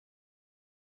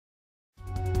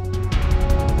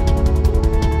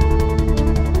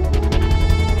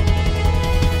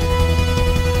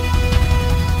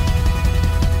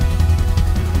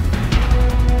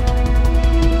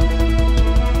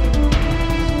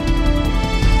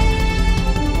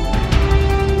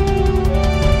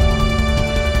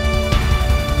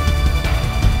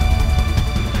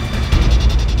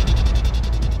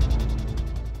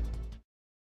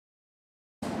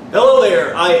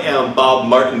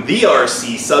Martin, the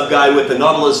RCSubGuy with the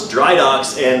Nautilus Dry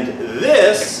Docks, and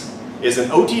this is an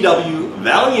OTW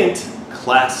Valiant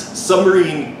Class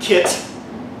submarine kit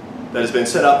that has been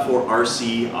set up for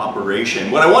RC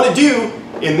operation. What I want to do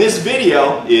in this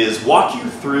video is walk you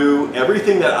through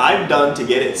everything that I've done to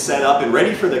get it set up and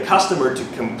ready for the customer to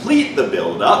complete the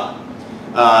build-up.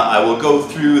 I will go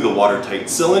through the watertight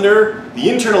cylinder, the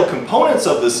internal components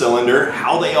of the cylinder,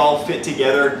 how they all fit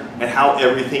together, and how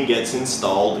everything gets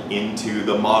installed into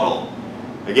the model.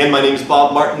 Again, my name is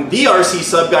Bob Martin, the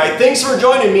RCSubGuy. Thanks for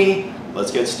joining me.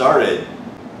 Let's get started.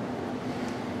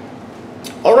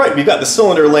 Alright, we've got the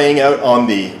cylinder laying out on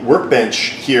the workbench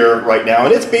here right now,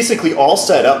 and it's basically all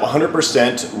set up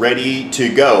 100% ready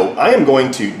to go. I am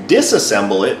going to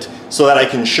disassemble it so that I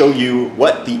can show you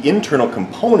what the internal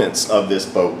components of this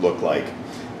boat look like.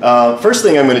 First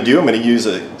thing I'm going to do, I'm going to use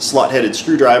a slot-headed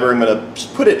screwdriver. I'm going to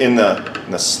put it in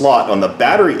the slot on the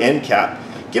battery end cap,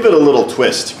 give it a little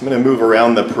twist. I'm going to move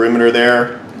around the perimeter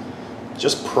there,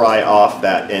 just pry off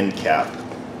that end cap.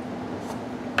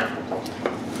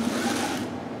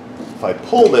 If I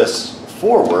pull this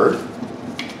forward,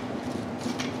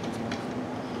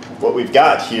 what we've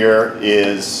got here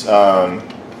is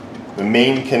the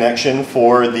main connection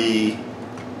for the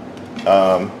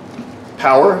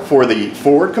power for the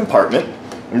forward compartment.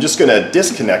 I'm just going to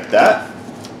disconnect that.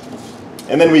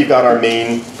 And then we've got our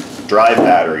main drive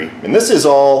battery. And this is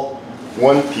all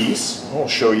one piece. I'll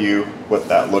show you what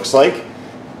that looks like.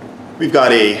 We've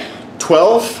got a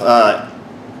 12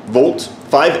 volt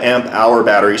 5 amp hour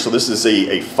battery. So this is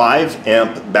a 5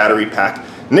 amp battery pack,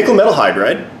 nickel metal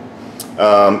hydride.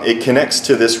 It connects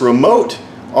to this remote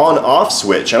on-off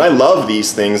switch, and I love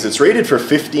these things. It's rated for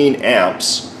 15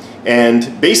 amps,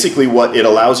 and basically what it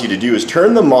allows you to do is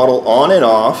turn the model on and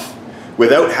off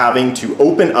without having to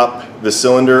open up the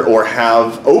cylinder or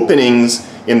have openings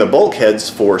in the bulkheads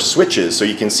for switches. So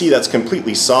you can see that's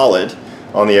completely solid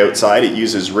on the outside. It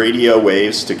uses radio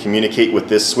waves to communicate with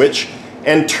this switch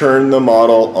and turn the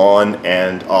model on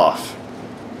and off.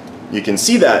 You can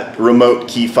see that remote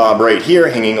key fob right here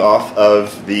hanging off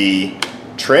of the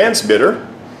transmitter.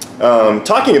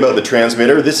 Talking about the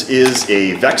transmitter, this is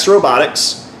a Vex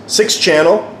Robotics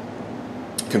 6-channel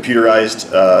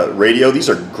computerized radio.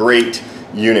 These are great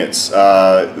units,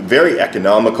 very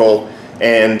economical,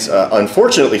 and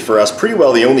unfortunately for us, pretty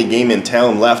well the only game in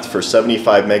town left for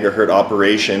 75 megahertz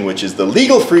operation, which is the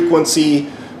legal frequency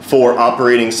for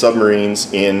operating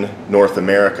submarines in North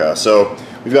America. So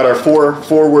we've got our 4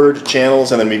 forward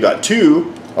channels, and then we've got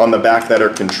 2 on the back that are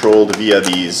controlled via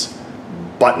these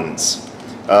buttons.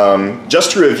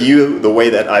 Just to review the way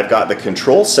that I've got the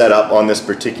control set up on this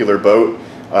particular boat,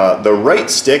 the right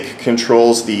stick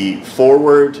controls the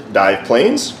forward dive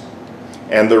planes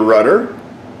and the rudder.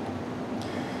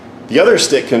 The other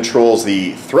stick controls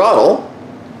the throttle,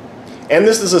 and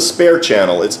this is a spare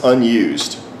channel, it's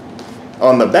unused.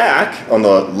 On the back, on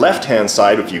the left-hand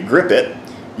side, if you grip it,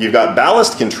 you've got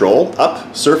ballast control.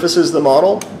 Up surfaces the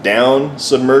model, down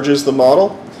submerges the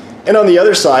model. And on the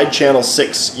other side, channel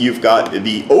 6, you've got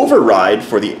the override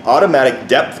for the automatic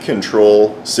depth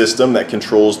control system that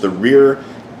controls the rear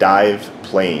dive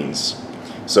planes.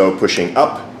 So pushing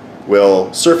up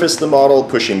will surface the model,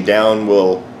 pushing down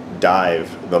will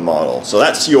dive the model. So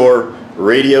that's your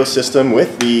radio system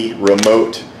with the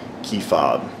remote key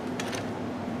fob.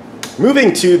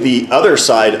 Moving to the other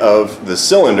side of the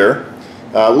cylinder,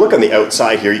 look on the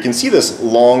outside here, you can see this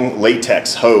long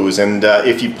latex hose, and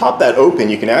if you pop that open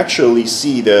you can actually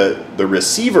see the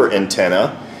receiver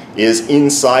antenna is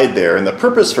inside there, and the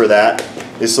purpose for that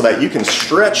is so that you can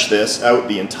stretch this out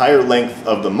the entire length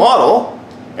of the model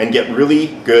and get really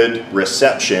good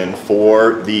reception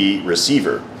for the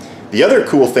receiver. The other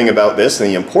cool thing about this, and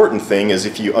the important thing, is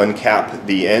if you uncap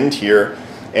the end here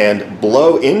and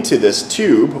blow into this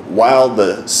tube while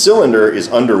the cylinder is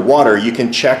underwater, you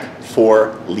can check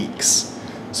for leaks.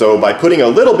 So by putting a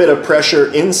little bit of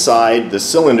pressure inside the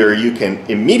cylinder, you can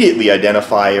immediately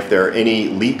identify if there are any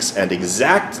leaks and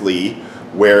exactly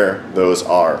where those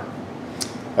are.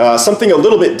 Something a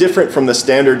little bit different from the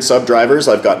standard subdrivers,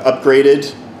 I've got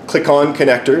upgraded click-on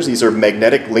connectors. These are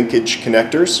magnetic linkage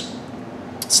connectors.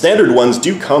 Standard ones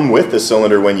do come with the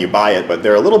cylinder when you buy it, but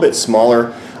they're a little bit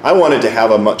smaller. I wanted to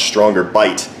have a much stronger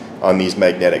bite on these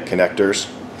magnetic connectors.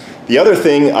 The other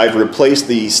thing, I've replaced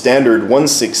the standard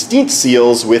 1/16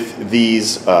 seals with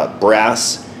these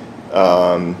brass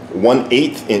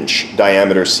 1/8 inch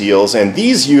diameter seals, and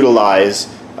these utilize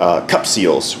cup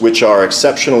seals, which are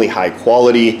exceptionally high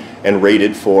quality and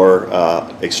rated for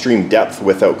extreme depth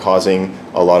without causing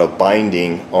a lot of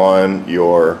binding on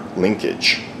your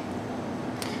linkage.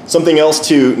 Something else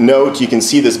to note, you can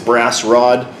see this brass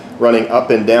rod running up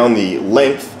and down the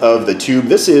length of the tube.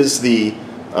 This is the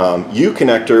U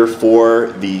connector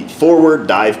for the forward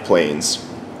dive planes.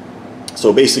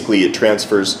 So basically it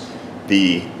transfers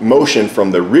the motion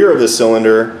from the rear of the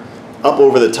cylinder up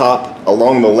over the top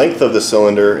along the length of the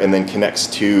cylinder and then connects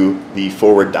to the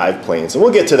forward dive planes. And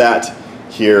we'll get to that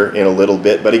here in a little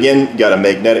bit. But again, you got a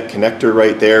magnetic connector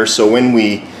right there. So when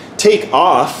we take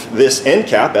off this end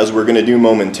cap, as we're going to do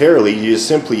momentarily, you just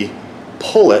simply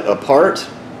pull it apart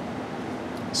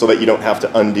so that you don't have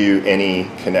to undo any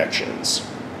connections.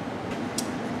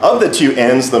 Of the two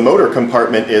ends, the motor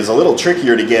compartment is a little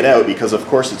trickier to get out because of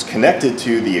course it's connected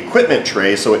to the equipment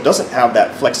tray, so it doesn't have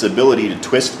that flexibility to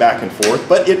twist back and forth,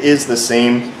 but it is the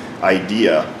same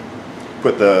idea.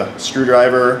 Put the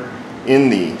screwdriver in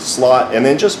the slot and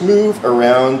then just move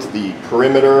around the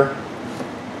perimeter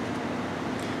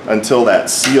until that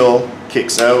seal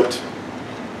kicks out.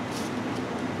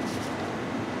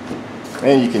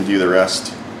 And you can do the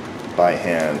rest by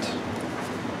hand.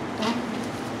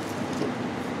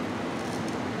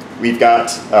 We've got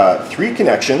 3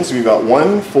 connections. We've got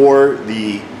one for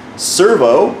the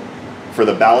servo for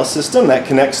the ballast system that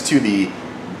connects to the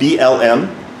BLM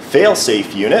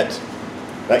fail-safe unit.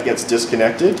 That gets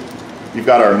disconnected. We've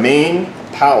got our main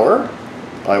power.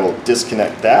 I will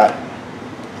disconnect that.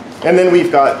 And then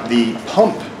we've got the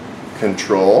pump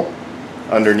control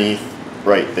underneath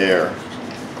right there.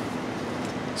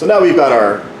 So now we've got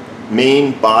our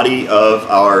main body of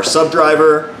our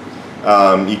subdriver.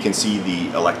 You can see the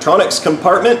electronics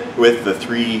compartment with the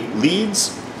 3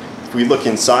 leads. If we look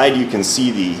inside, you can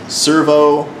see the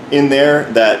servo in there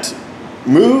that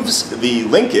moves the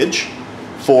linkage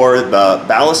for the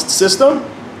ballast system,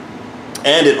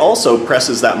 and it also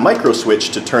presses that micro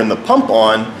switch to turn the pump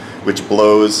on, which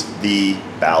blows the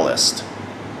ballast.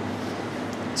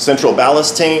 Central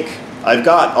ballast tank. I've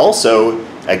got also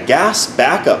a gas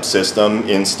backup system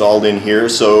installed in here,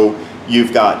 so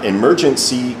you've got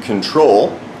emergency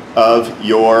control of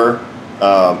your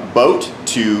boat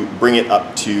to bring it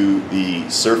up to the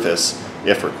surface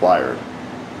if required.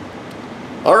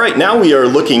 All right, now we are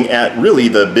looking at really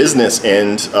the business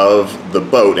end of the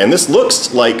boat. And this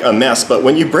looks like a mess, but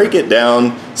when you break it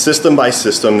down system by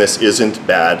system, this isn't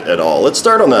bad at all. Let's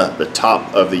start on the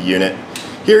top of the unit.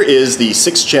 Here is the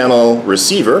 6-channel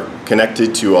receiver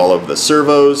connected to all of the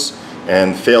servos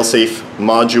and fail-safe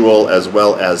module, as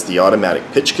well as the automatic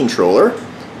pitch controller,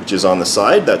 which is on the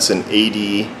side. That's an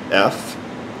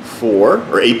ADF4,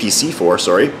 or APC4,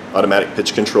 sorry, automatic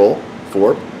pitch control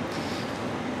 4.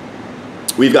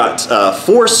 We've got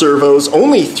 4 servos,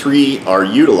 only 3 are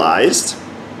utilized,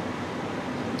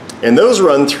 and those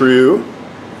run through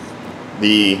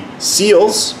the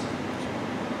seals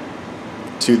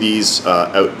to these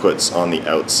outputs on the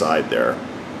outside there.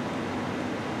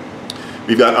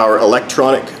 We've got our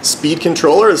electronic speed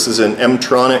controller. This is an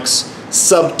M-Tronics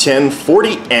sub 10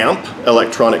 40 amp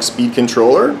electronic speed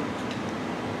controller.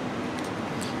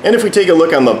 And if we take a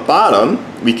look on the bottom,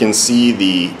 we can see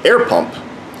the air pump,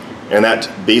 and that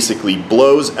basically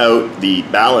blows out the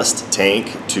ballast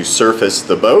tank to surface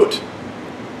the boat.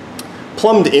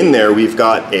 Plumbed in there, we've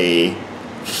got a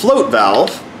float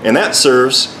valve, and that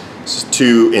serves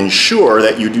to ensure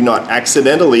that you do not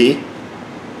accidentally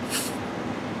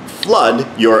flood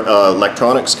your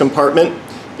electronics compartment.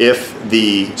 If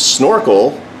the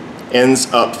snorkel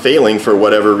ends up failing for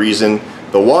whatever reason,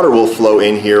 the water will flow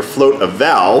in here, float a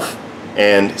valve,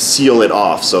 and seal it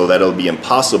off, so that it'll be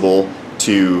impossible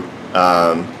to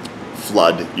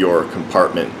flood your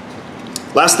compartment.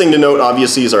 Last thing to note,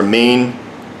 obviously, is our main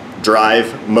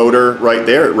drive motor right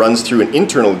there. It runs through an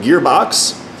internal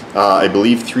gearbox, I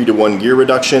believe 3-to-1 gear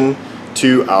reduction,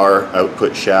 to our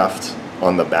output shaft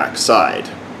on the back side.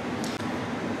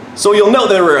 So you'll note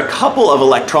there were a couple of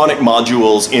electronic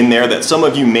modules in there that some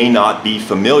of you may not be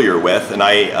familiar with, and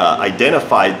I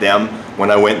identified them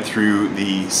when I went through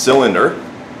the cylinder.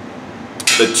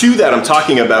 The 2 that I'm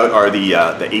talking about are the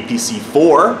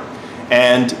APC4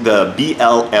 and the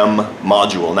BLM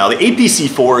module. Now the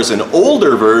APC4 is an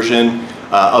older version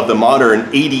of the modern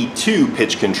 82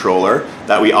 pitch controller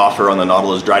that we offer on the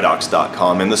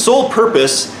nautilusdrydocks.com, and the sole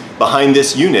purpose behind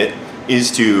this unit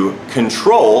is to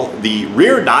control the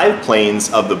rear dive planes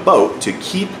of the boat to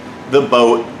keep the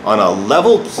boat on a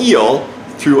level keel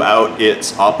throughout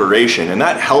its operation, and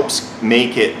that helps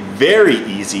make it very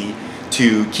easy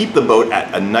to keep the boat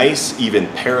at a nice even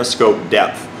periscope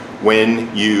depth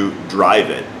when you drive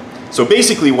it. So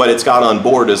basically what it's got on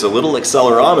board is a little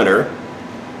accelerometer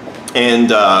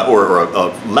and or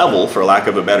a level, for lack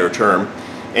of a better term,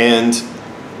 and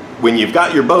when you've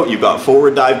got your boat, you've got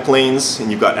forward dive planes and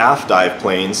you've got aft dive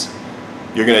planes.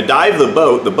 You're going to dive the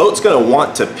boat's going to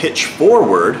want to pitch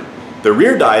forward. The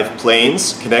rear dive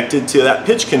planes connected to that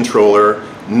pitch controller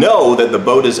know that the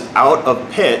boat is out of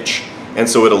pitch, and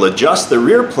so it'll adjust the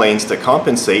rear planes to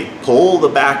compensate, pull the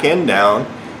back end down,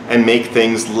 and make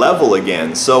things level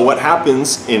again. So what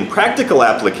happens in practical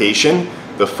application,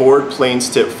 the forward planes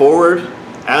tip forward,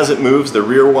 as it moves the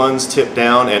rear ones tip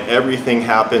down, and everything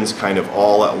happens kind of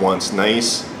all at once,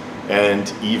 nice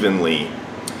and evenly.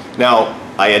 Now,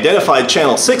 I identified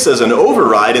channel 6 as an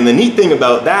override, and the neat thing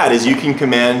about that is you can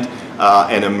command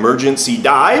an emergency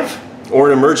dive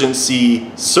or an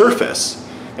emergency surface.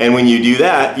 And when you do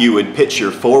that, you would pitch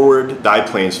your forward dive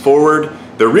planes forward,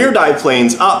 the rear dive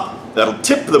planes up. That'll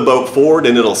tip the boat forward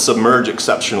and it'll submerge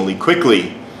exceptionally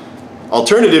quickly.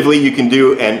 Alternatively, you can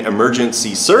do an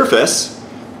emergency surface.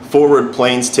 Forward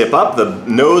planes tip up, the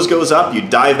nose goes up, you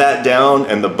dive that down,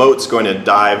 and the boat's going to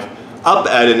dive up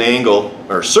at an angle,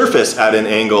 or surface at an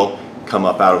angle, come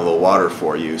up out of the water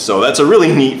for you. So that's a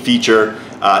really neat feature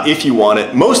if you want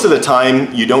it. Most of the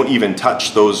time, you don't even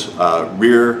touch those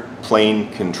rear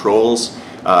plane controls.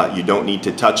 You don't need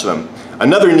to touch them.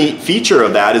 Another neat feature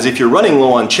of that is if you're running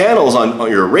low on channels on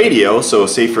your radio, so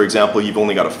say for example you've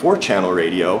only got a 4-channel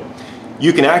radio,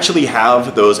 you can actually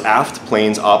have those aft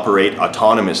planes operate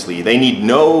autonomously. They need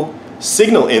no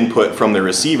signal input from the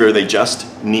receiver, they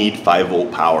just need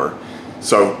 5-volt power.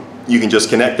 So you can just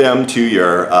connect them to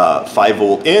your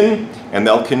 5-volt in, and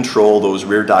they'll control those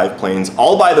rear dive planes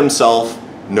all by themselves,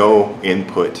 no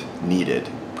input needed.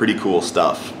 Pretty cool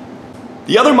stuff.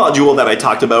 The other module that I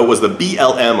talked about was the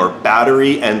BLM, or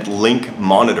Battery and Link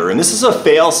Monitor, and this is a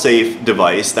fail-safe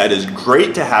device that is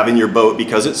great to have in your boat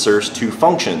because it serves 2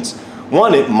 functions.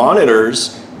 One, it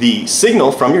monitors the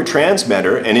signal from your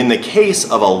transmitter, and in the case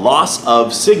of a loss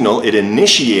of signal, it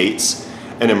initiates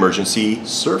an emergency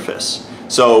surface.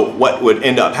 So what would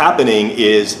end up happening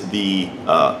is the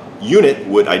unit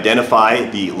would identify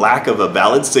the lack of a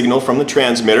valid signal from the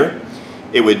transmitter.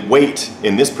 It would wait,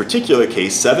 in this particular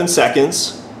case, 7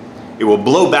 seconds. It will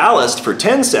blow ballast for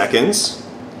 10 seconds,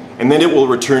 and then it will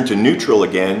return to neutral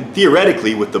again,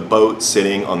 theoretically with the boat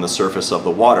sitting on the surface of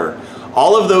the water.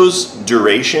 All of those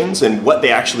durations and what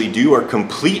they actually do are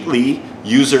completely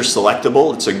user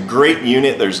selectable. It's a great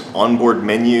unit. There's onboard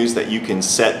menus that you can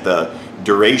set the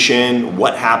duration,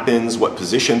 what happens, what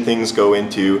position things go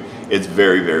into. It's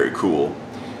very, very cool.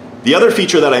 The other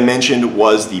feature that I mentioned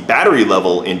was the battery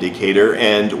level indicator,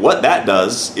 and what that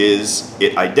does is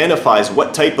it identifies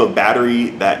what type of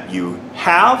battery that you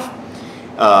have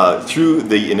through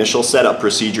the initial setup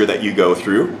procedure that you go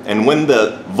through, and when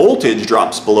the voltage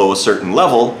drops below a certain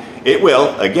level, it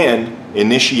will again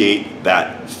initiate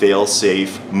that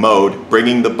fail-safe mode,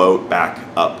 bringing the boat back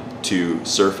up to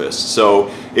surface.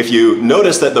 So if you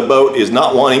notice that the boat is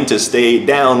not wanting to stay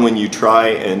down when you try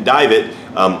and dive it,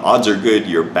 odds are good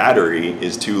your battery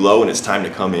is too low and it's time to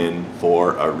come in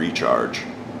for a recharge.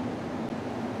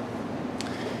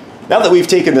 Now that we've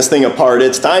taken this thing apart,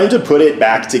 it's time to put it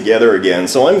back together again.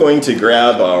 So I'm going to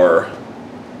grab our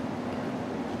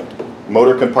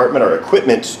motor compartment, our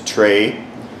equipment tray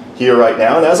here right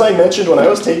now. And as I mentioned when I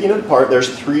was taking it apart,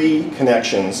 there's 3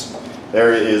 connections.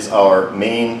 There is our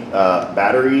main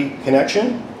battery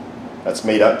connection. That's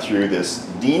made up through this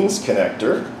Dean's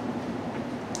connector.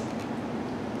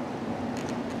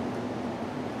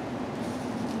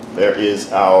 There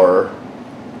is our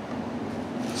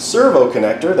servo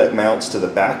connector that mounts to the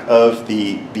back of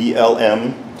the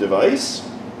BLM device.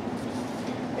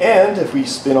 And if we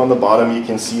spin on the bottom, you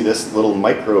can see this little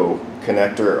micro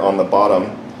connector on the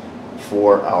bottom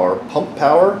for our pump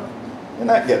power, and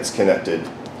that gets connected.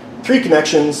 3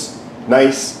 connections,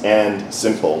 nice and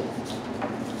simple.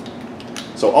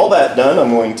 So all that done,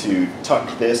 I'm going to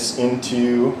tuck this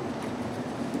into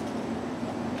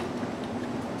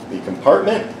the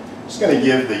compartment. Just going to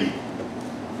give the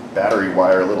battery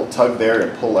wire a little tug there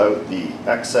and pull out the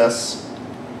excess.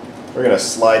 We're going to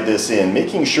slide this in,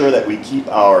 making sure that we keep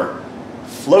our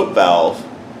float valve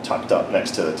tucked up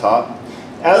next to the top.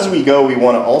 As we go, we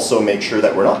want to also make sure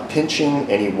that we're not pinching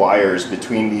any wires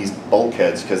between these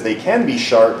bulkheads, because they can be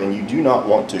sharp and you do not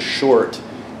want to short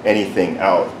anything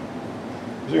out.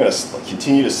 We're going to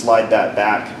continue to slide that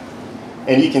back,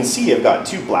 and you can see I've got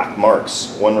 2 black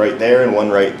marks, one right there and one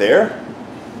right there.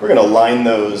 We're going to line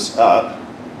those up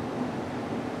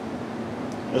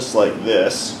just like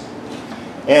this.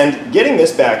 And getting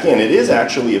this back in, it is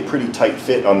actually a pretty tight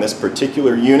fit on this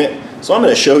particular unit. So I'm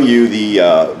going to show you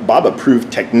the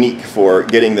Bob-approved technique for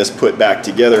getting this put back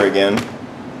together again.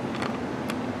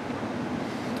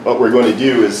 What we're going to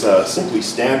do is simply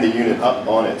stand the unit up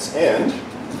on its end,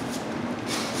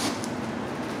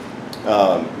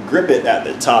 grip it at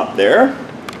the top there.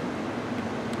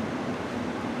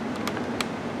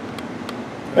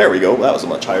 There we go. That was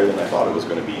much higher than I thought it was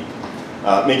going to be.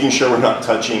 Making sure we're not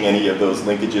touching any of those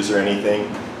linkages or anything.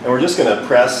 And we're just going to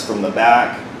press from the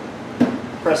back,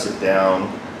 press it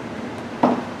down,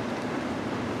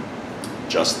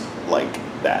 just like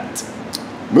that.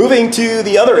 Moving to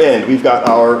the other end, we've got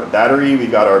our battery,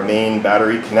 we've got our main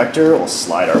battery connector. We'll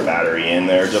slide our battery in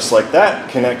there just like that.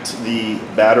 Connect the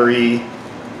battery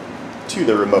to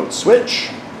the remote switch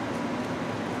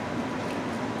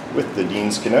with the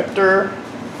Dean's connector.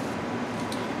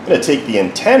 I'm going to take the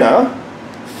antenna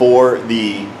for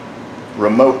the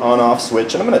remote on-off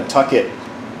switch and I'm going to tuck it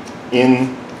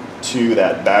into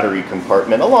that battery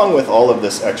compartment along with all of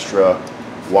this extra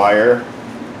wire.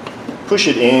 Push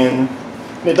it in,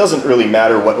 and it doesn't really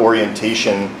matter what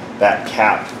orientation that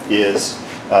cap is.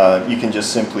 You can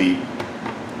just simply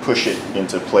push it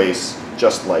into place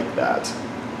just like that.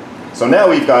 So now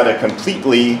we've got a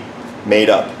completely made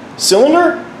up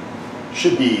cylinder.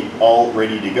 Should be all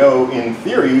ready to go in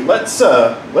theory. Let's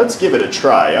give it a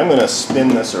try. I'm going to spin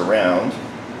this around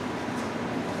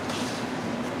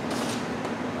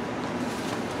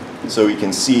so we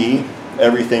can see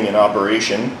everything in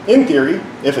operation, in theory,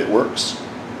 if it works.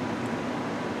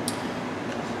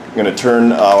 I'm going to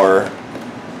turn our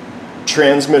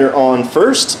transmitter on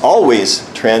first,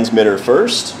 always transmitter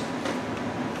first.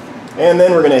 And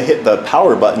then we're going to hit the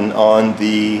power button on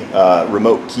the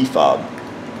remote key fob.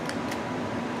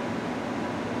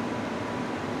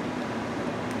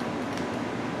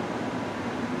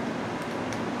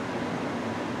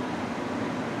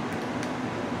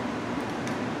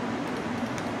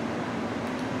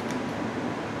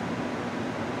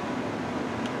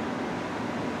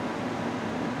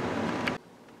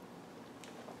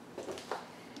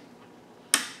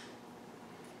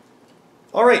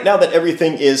 All right, now that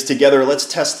everything is together, let's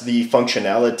test the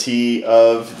functionality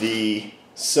of the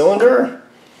cylinder.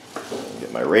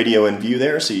 Get my radio in view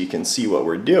there so you can see what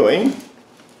we're doing.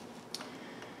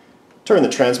 Turn the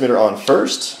transmitter on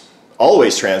first,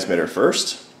 always transmitter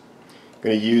first. I'm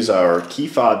going to use our key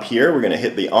fob here. We're going to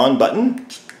hit the on button.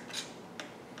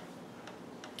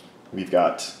 We've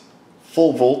got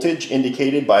full voltage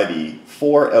indicated by the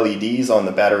 4 LEDs on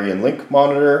the battery and link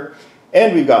monitor.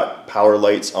 And we've got power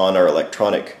lights on our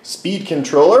electronic speed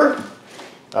controller,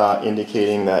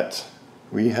 indicating that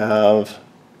we have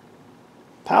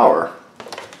power.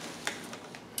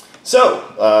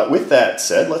 So, with that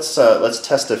said, let's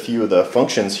test a few of the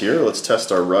functions here. Let's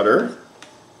test our rudder,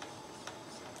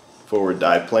 forward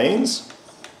dive planes,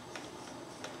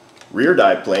 rear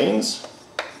dive planes,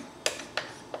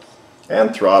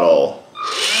 and throttle.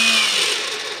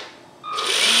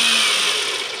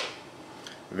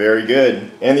 Very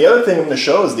good. And the other thing I'm going to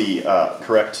show is the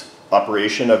correct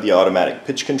operation of the automatic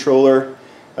pitch controller.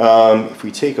 If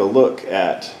we take a look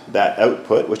at that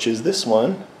output, which is this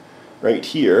one right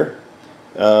here,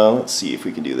 let's see if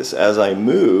we can do this. As I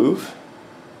move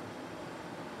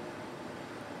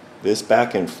this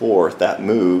back and forth, that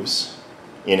moves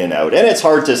in and out. And it's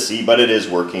hard to see, but it is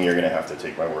working. You're going to have to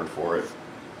take my word for it.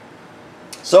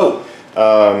 So,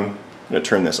 I'm going to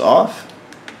turn this off,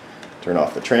 turn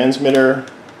off the transmitter.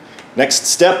 Next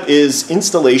step is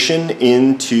installation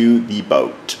into the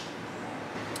boat.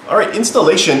 Alright,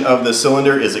 installation of the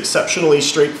cylinder is exceptionally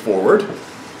straightforward.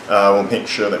 We'll make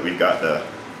sure that we've got the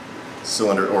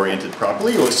cylinder oriented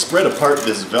properly. We'll spread apart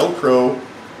this Velcro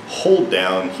hold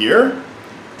down here,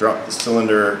 drop the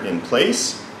cylinder in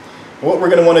place. And what we're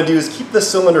going to want to do is keep the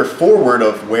cylinder forward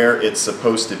of where it's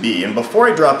supposed to be. And before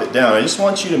I drop it down, I just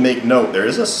want you to make note there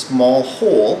is a small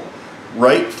hole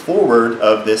right forward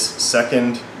of this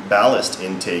second ballast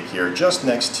intake here, just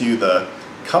next to the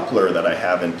coupler that I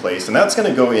have in place, and that's going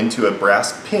to go into a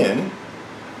brass pin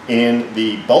in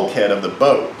the bulkhead of the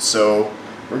boat. So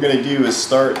what we're going to do is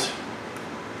start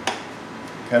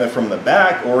kind of from the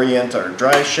back, orient our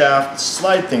drive shaft,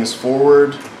 slide things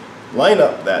forward, line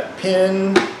up that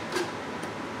pin,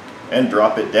 and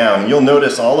drop it down. You'll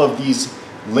notice all of these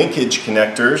linkage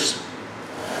connectors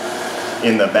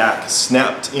in the back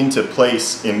snapped into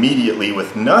place immediately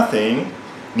with nothing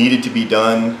needed to be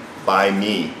done by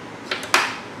me.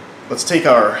 Let's take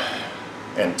our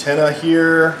antenna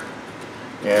here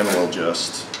and we'll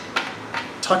just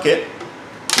tuck it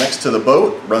next to the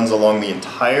boat, runs along the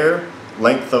entire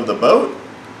length of the boat.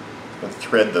 We'll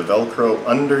thread the Velcro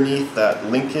underneath that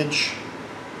linkage,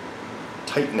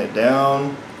 tighten it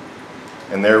down,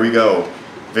 and there we go.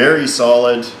 Very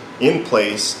solid, in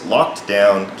place, locked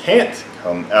down, can't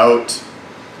come out.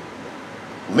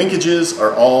 Linkages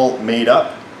are all made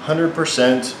up,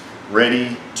 100%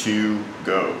 ready to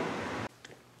go.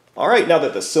 All right, now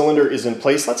that the cylinder is in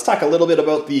place, let's talk a little bit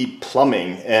about the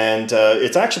plumbing. And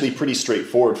it's actually pretty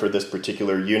straightforward for this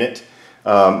particular unit.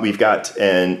 We've got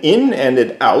an in and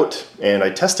an out, and I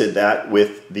tested that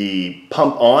with the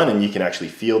pump on, and you can actually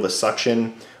feel the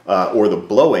suction or the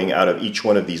blowing out of each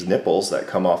one of these nipples that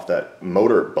come off that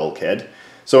motor bulkhead.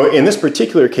 So in this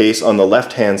particular case, on the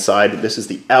left-hand side, this is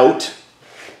the out,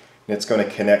 and it's going to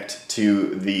connect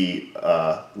to the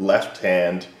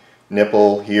left-hand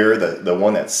nipple here, the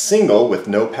one that's single with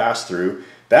no pass-through.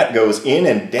 That goes in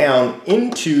and down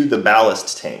into the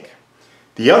ballast tank.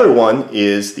 The other one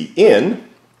is the in,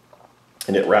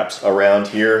 and it wraps around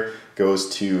here,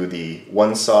 goes to the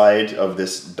one side of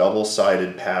this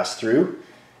double-sided pass-through.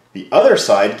 The other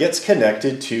side gets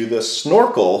connected to the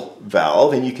snorkel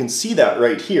valve, and you can see that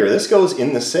right here. This goes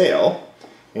in the sail,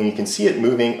 and you can see it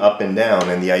moving up and down.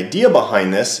 And the idea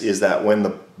behind this is that when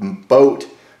the boat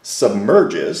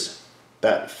submerges,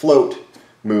 that float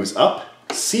moves up,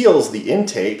 seals the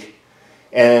intake,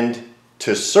 and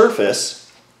to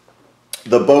surface,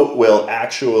 the boat will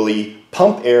actually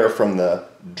pump air from the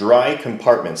dry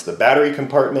compartments, the battery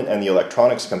compartment and the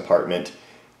electronics compartment,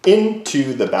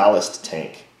 into the ballast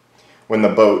tank. When the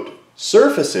boat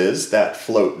surfaces, that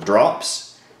float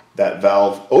drops, that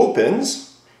valve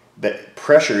opens, the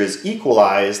pressure is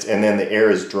equalized, and then the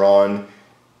air is drawn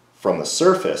from the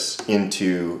surface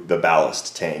into the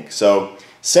ballast tank. So,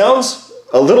 sounds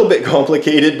a little bit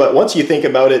complicated, but once you think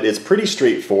about it, it's pretty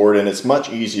straightforward, and it's much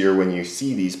easier when you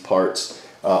see these parts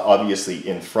obviously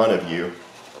in front of you.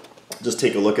 Just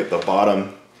take a look at the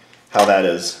bottom, how that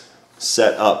is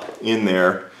set up in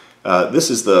there. This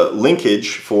is the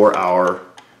linkage for our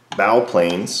bow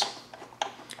planes.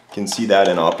 You can see that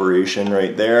in operation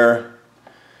right there.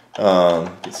 You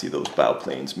can see those bow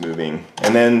planes moving.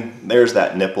 And then there's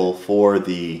that nipple for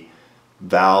the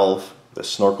valve, the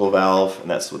snorkel valve,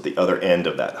 and that's what the other end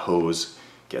of that hose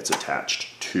gets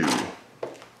attached to.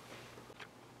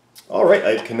 All right,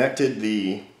 I've connected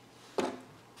the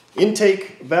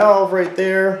intake valve right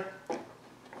there. I'm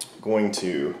going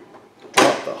to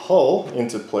drop the hull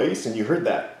into place, and you heard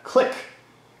that click.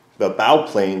 The bow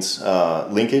plane's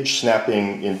linkage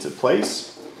snapping into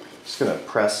place. Just going to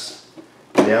press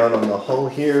down on the hull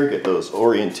here, get those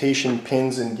orientation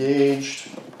pins engaged.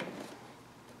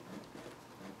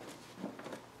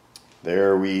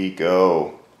 There we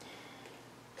go.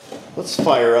 Let's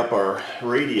fire up our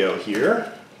radio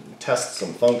here and test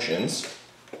some functions.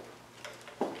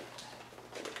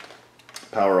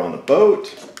 Power on the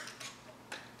boat.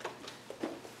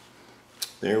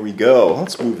 There we go.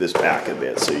 Let's move this back a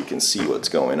bit so you can see what's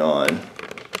going on.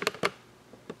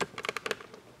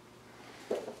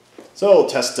 So we'll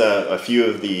test a few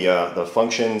of the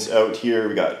functions out here.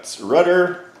 We got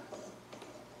rudder,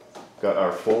 got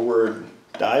our forward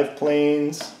dive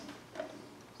planes,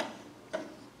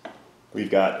 we've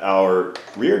got our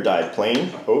rear dive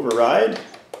plane override,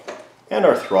 and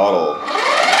our throttle.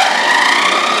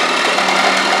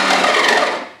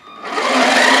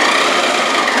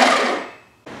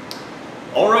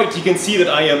 Alright, you can see that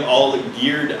I am all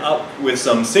geared up with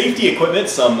some safety equipment,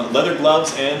 some leather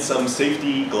gloves and some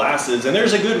safety glasses, and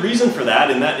there's a good reason for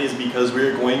that, and that is because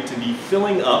we're going to be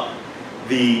filling up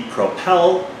the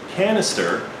propel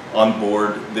canister on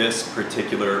board this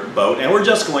particular boat, and we're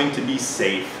just going to be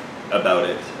safe about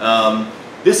it.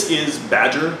 This is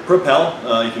Badger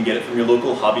Propel. You can get it from your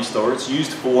local hobby store. It's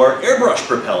used for airbrush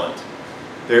propellant.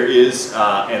 There is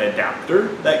an adapter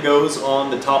that goes on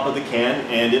the top of the can,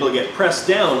 and it'll get pressed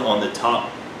down on the top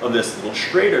of this little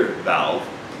Schrader valve.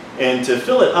 And to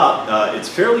fill it up, it's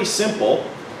fairly simple.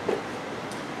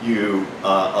 You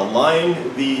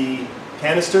align the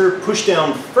canister, push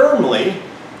down firmly,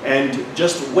 and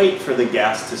just wait for the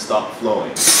gas to stop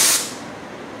flowing.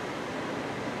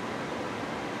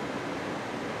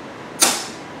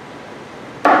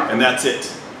 And that's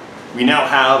it. We now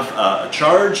have a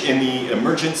charge in the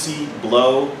emergency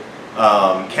blow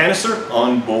canister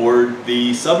on board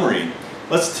the submarine.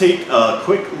 Let's take a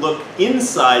quick look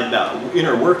inside that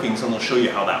inner workings, and I'll show you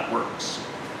how that works.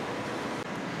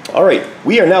 All right,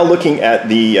 we are now looking at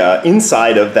the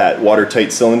inside of that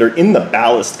watertight cylinder in the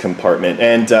ballast compartment,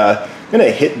 and I'm going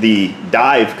to hit the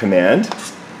dive command.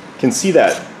 You can see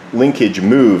that linkage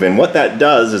move, and what that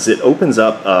does is it opens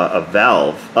up a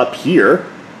valve up here.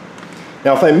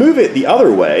 Now if I move it the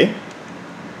other way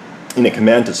in a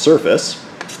command to surface,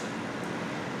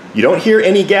 you don't hear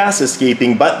any gas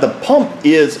escaping, but the pump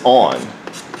is on.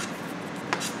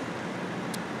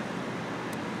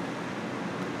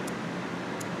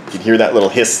 You can hear that little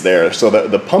hiss there. So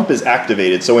the pump is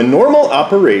activated. So in normal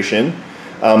operation,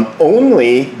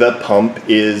 only the pump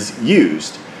is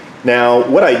used. Now,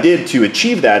 what I did to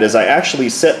achieve that is I actually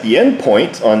set the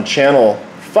endpoint on channel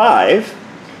 5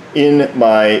 in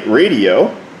my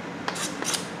radio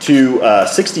to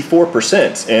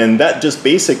 64%, and that just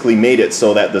basically made it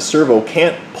so that the servo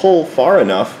can't pull far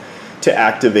enough to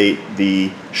activate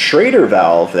the Schrader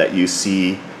valve that you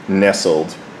see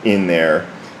nestled in there.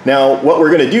 Now, what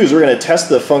we're going to do is we're going to test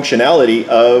the functionality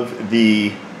of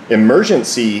the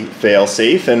emergency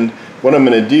failsafe, and what I'm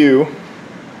going to do,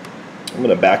 I'm going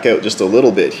to back out just a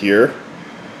little bit here,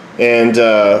 and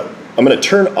I'm going to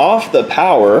turn off the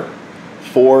power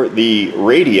for the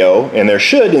radio, and there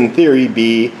should, in theory,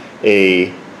 be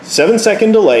a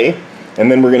 7-second delay,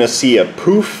 and then we're going to see a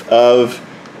poof of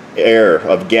air,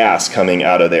 of gas coming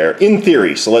out of there, in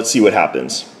theory. So let's see what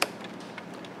happens.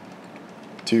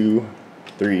 2,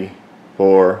 3,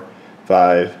 4,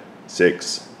 5,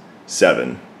 6,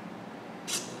 7.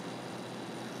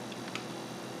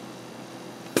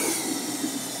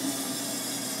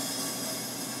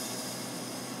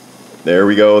 There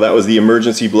we go. That was the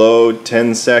emergency blow.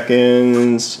 10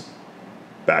 seconds.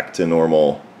 Back to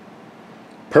normal.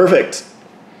 Perfect.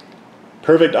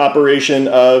 Perfect operation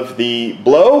of the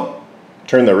blow.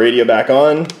 Turn the radio back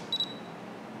on.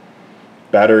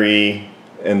 Battery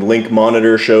and link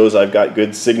monitor shows I've got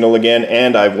good signal again,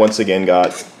 and I've once again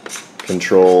got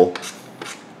control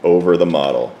over the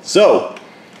model. So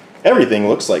everything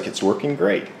looks like it's working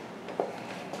great.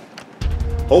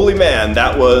 Holy man,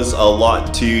 that was a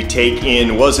lot to take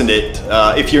in, wasn't it?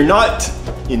 If you're not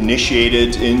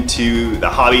initiated into the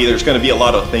hobby, there's going to be a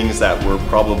lot of things that were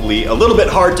probably a little bit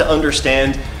hard to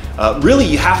understand. Really,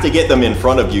 you have to get them in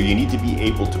front of you. You need to be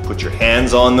able to put your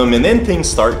hands on them, and then things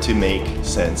start to make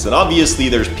sense. And obviously,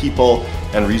 there's people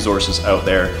and resources out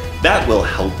there that will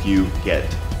help you get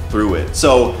through it.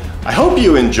 So I hope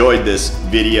you enjoyed this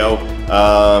video.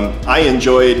 I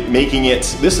enjoyed making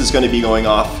it. This is going to be going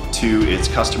off to its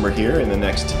customer here in the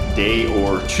next day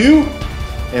or two,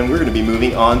 and we're going to be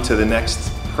moving on to the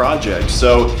next project.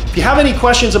 So if you have any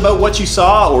questions about what you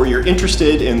saw, or you're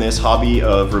interested in this hobby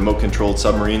of remote controlled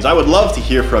submarines, I would love to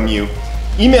hear from you.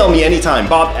 Email me anytime,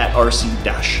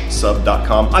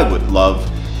 bob@rc-sub.com. I would love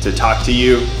to talk to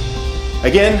you.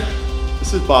 Again,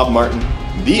 this is Bob Martin,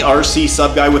 the RC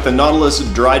Sub Guy with the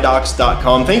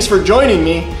NautilusDryDocks.com. Thanks for joining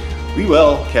me. We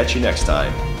will catch you next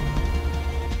time.